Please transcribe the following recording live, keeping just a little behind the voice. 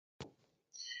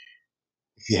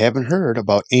you haven't heard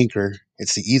about Anchor,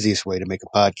 it's the easiest way to make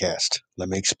a podcast. Let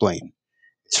me explain.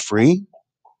 It's free.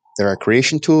 There are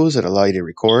creation tools that allow you to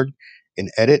record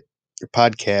and edit your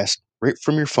podcast right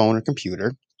from your phone or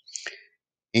computer.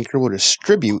 Anchor will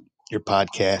distribute your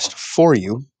podcast for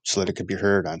you so that it can be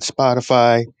heard on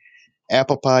Spotify,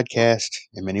 Apple Podcast,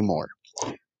 and many more.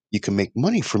 You can make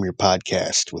money from your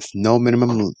podcast with no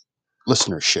minimum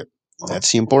listenership.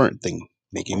 That's the important thing,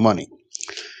 making money.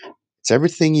 It's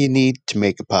everything you need to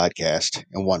make a podcast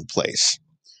in one place.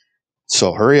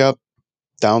 So hurry up,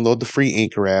 download the free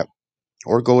Anchor app,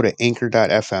 or go to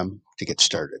anchor.fm to get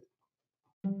started.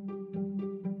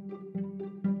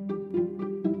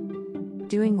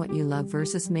 Doing what you love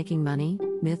versus making money,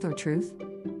 myth or truth?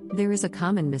 There is a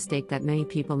common mistake that many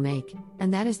people make,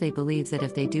 and that is they believe that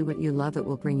if they do what you love, it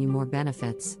will bring you more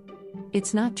benefits.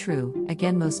 It's not true.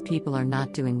 Again, most people are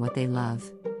not doing what they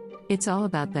love. It's all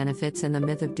about benefits, and the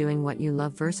myth of doing what you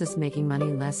love versus making money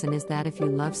lesson is that if you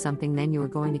love something, then you are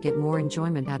going to get more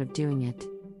enjoyment out of doing it.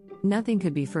 Nothing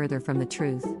could be further from the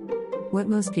truth. What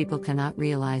most people cannot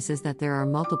realize is that there are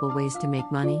multiple ways to make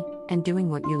money, and doing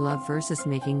what you love versus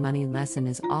making money lesson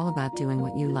is all about doing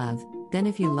what you love. Then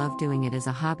if you love doing it as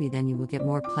a hobby, then you will get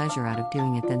more pleasure out of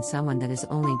doing it than someone that is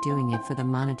only doing it for the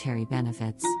monetary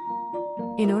benefits.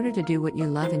 In order to do what you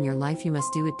love in your life, you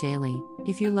must do it daily.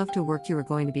 If you love to work, you are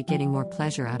going to be getting more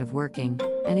pleasure out of working.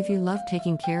 And if you love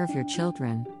taking care of your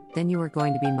children, then you are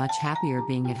going to be much happier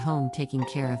being at home taking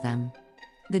care of them.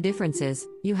 The difference is,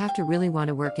 you have to really want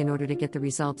to work in order to get the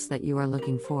results that you are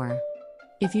looking for.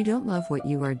 If you don't love what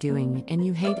you are doing and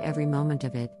you hate every moment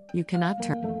of it, you cannot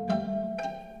turn.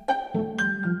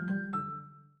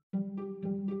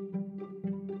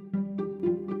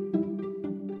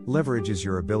 Leverage is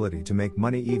your ability to make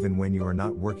money even when you are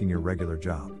not working your regular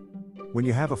job. When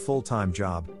you have a full-time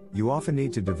job, you often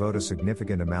need to devote a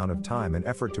significant amount of time and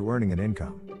effort to earning an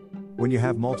income. When you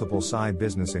have multiple side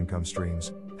business income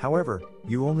streams, however,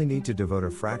 you only need to devote a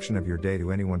fraction of your day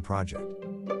to any one project.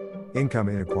 Income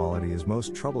inequality is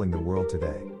most troubling the world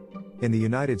today. In the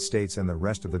United States and the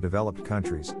rest of the developed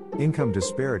countries, income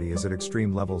disparity is at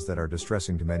extreme levels that are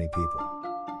distressing to many people.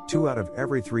 2 out of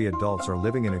every 3 adults are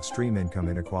living in extreme income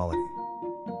inequality.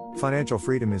 Financial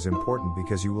freedom is important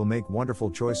because you will make wonderful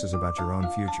choices about your own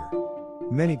future.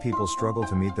 Many people struggle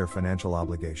to meet their financial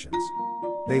obligations.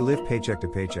 They live paycheck to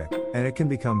paycheck, and it can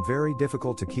become very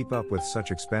difficult to keep up with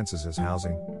such expenses as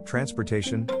housing,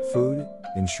 transportation, food,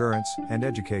 insurance, and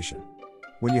education.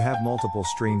 When you have multiple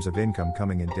streams of income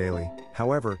coming in daily,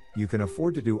 however, you can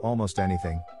afford to do almost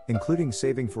anything, including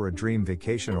saving for a dream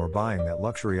vacation or buying that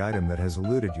luxury item that has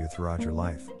eluded you throughout your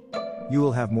life. You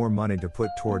will have more money to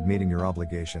put toward meeting your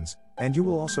obligations, and you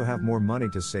will also have more money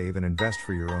to save and invest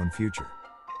for your own future.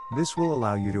 This will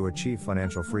allow you to achieve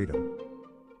financial freedom.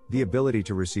 The ability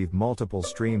to receive multiple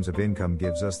streams of income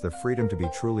gives us the freedom to be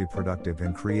truly productive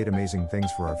and create amazing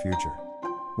things for our future.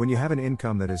 When you have an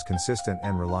income that is consistent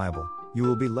and reliable, you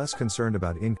will be less concerned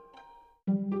about income.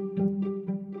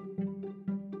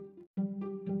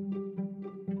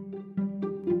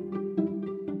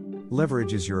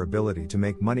 Leverage is your ability to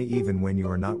make money even when you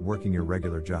are not working your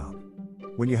regular job.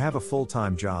 When you have a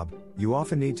full-time job, you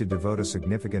often need to devote a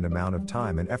significant amount of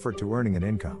time and effort to earning an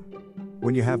income.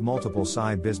 When you have multiple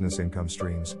side business income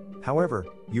streams, however,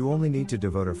 you only need to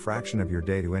devote a fraction of your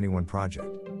day to any one project.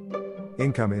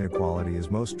 Income inequality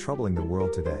is most troubling the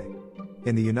world today.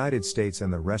 In the United States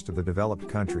and the rest of the developed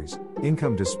countries,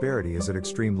 income disparity is at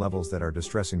extreme levels that are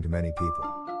distressing to many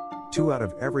people. 2 out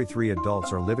of every 3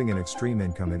 adults are living in extreme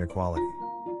income inequality.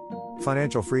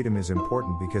 Financial freedom is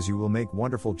important because you will make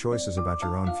wonderful choices about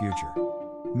your own future.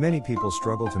 Many people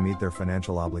struggle to meet their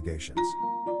financial obligations.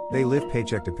 They live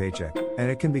paycheck to paycheck, and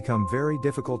it can become very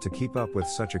difficult to keep up with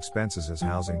such expenses as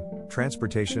housing,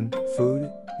 transportation,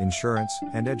 food, insurance,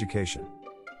 and education.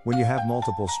 When you have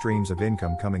multiple streams of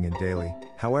income coming in daily,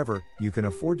 however, you can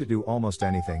afford to do almost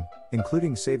anything,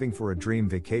 including saving for a dream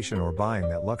vacation or buying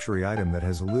that luxury item that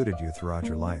has eluded you throughout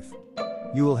your life.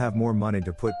 You will have more money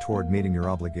to put toward meeting your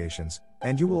obligations,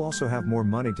 and you will also have more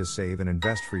money to save and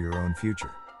invest for your own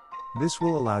future. This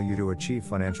will allow you to achieve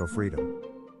financial freedom.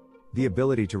 The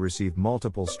ability to receive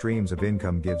multiple streams of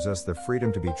income gives us the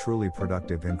freedom to be truly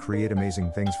productive and create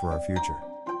amazing things for our future.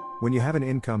 When you have an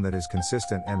income that is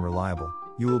consistent and reliable,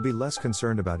 you will be less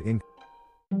concerned about income.